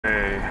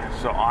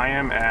So I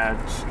am at,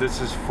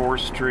 this is 4th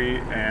Street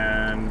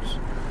and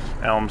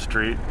Elm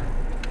Street.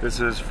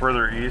 This is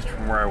further east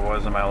from where I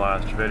was in my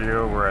last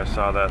video, where I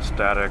saw that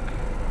static,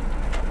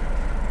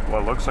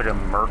 what looks like a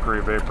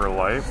mercury vapor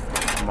light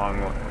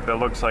it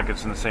looks like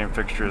it's in the same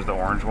fixture as the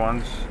orange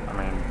ones.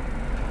 I mean,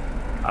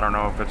 I don't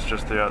know if it's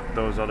just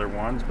those other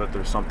ones, but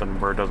there's something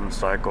where it doesn't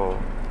cycle.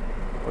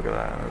 Look at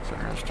that, that's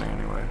interesting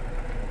anyway.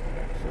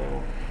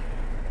 So,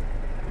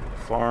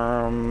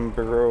 Farm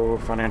Bureau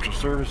Financial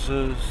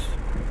Services.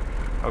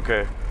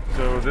 Okay,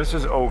 so this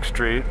is Oak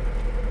Street.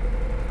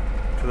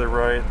 To the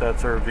right,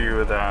 that's our view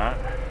of that.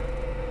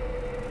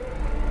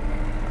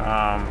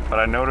 But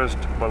I noticed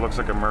what looks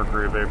like a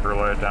mercury vapor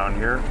light down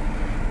here.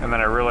 And then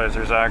I realized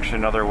there's actually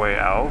another way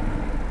out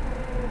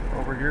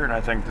over here, and I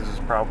think this is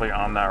probably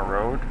on that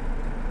road.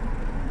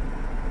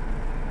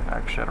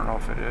 Actually, I don't know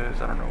if it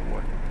is. I don't know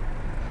what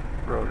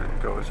road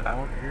it goes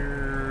out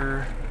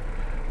here.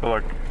 But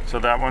look, so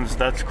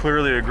that's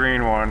clearly a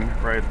green one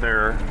right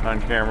there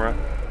on camera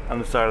on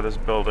the side of this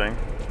building.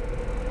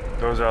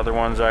 Those other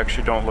ones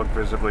actually don't look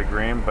visibly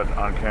green, but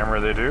on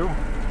camera they do.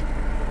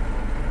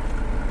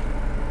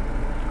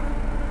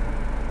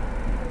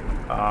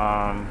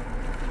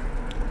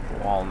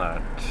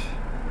 Walnut.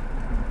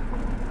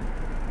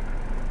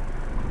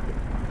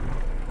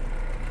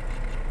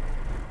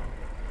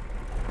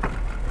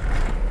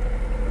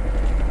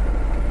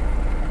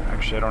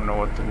 Actually, I don't know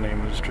what the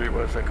name of the street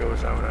was that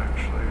goes out,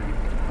 actually.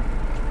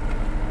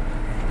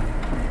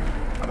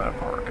 I'm at a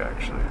park,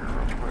 actually, here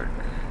real quick.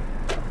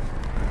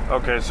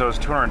 Okay, so it's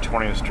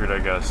 220th Street, I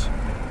guess.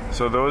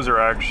 So those are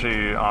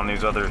actually on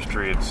these other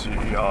streets.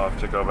 Y'all have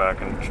to go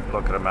back and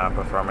look at a map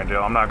of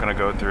Farmingdale. I'm not going to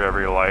go through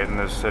every light in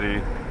this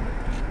city.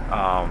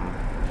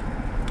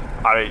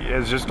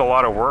 It's just a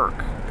lot of work.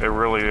 It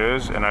really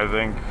is, and I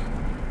think,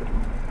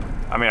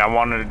 I mean, I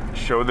wanted to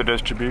show the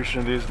distribution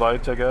of these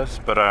lights, I guess,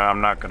 but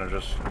I'm not going to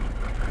just,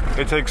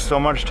 it takes so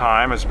much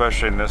time,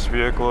 especially in this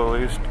vehicle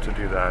at least, to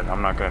do that.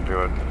 I'm not going to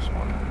do it in this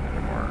one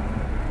anymore.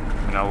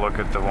 And I'll look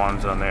at the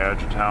ones on the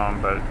edge of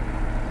town, but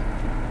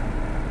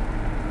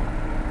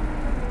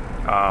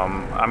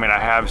I mean, I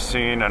have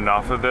seen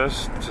enough of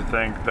this to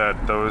think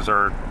that those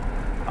are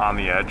on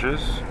the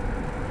edges.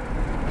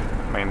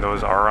 I mean,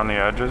 those are on the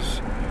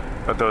edges,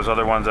 but those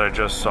other ones that I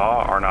just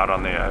saw are not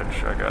on the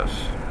edge, I guess.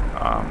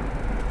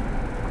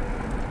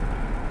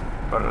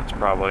 But it's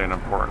probably an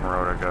important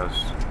road, I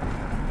guess.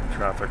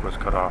 Traffic was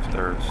cut off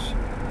there. It's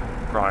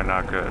probably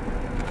not good.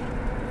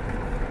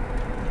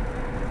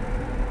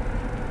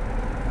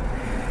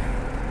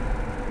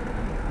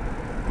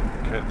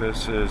 Okay,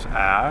 this is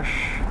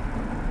Ash.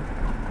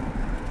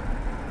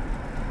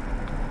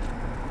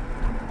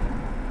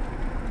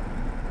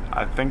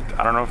 I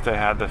don't know if they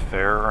had the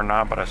fair or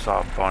not, but I saw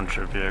a bunch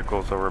of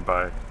vehicles over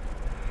by,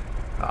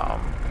 I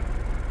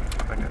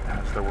think it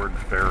has the word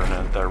fair in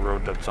it, that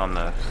road that's on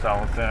the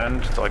south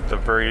end. It's like I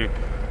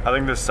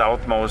think the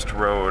southmost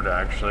road,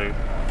 actually.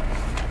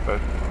 But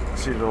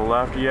see to the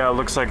left, yeah, it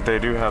looks like they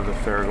do have the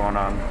fair going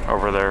on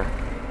over there.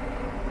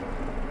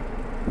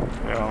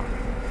 Yeah.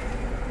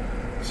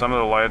 Some of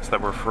the lights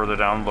that were further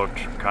down looked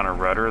kind of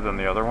redder than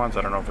the other ones.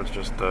 I don't know if it's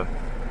just the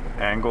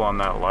angle on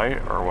that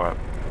light or what.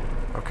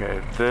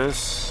 Okay,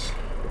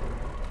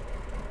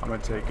 I'm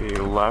gonna take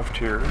a left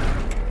here.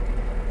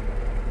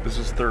 This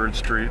is 3rd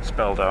Street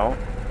spelled out.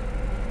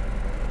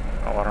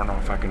 Oh, I don't know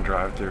if I can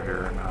drive through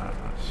here or not.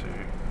 Let's see.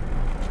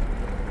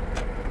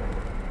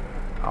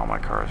 Oh, my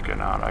car is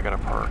getting out. I gotta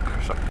park.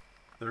 So,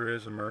 there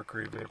is a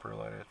mercury vapor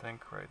light, I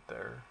think, right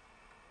there.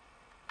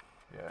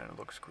 Yeah, and it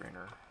looks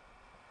greener.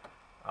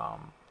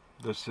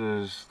 This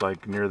is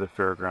like near the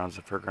fairgrounds.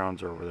 The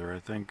fairgrounds are over there, I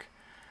think.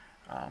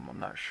 I'm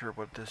not sure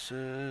what this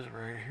is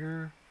right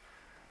here,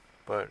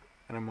 but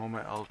in a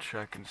moment I'll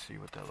check and see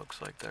what that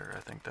looks like there. I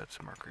think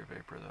that's mercury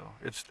vapor though.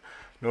 It's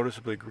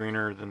noticeably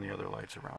greener than the other lights around.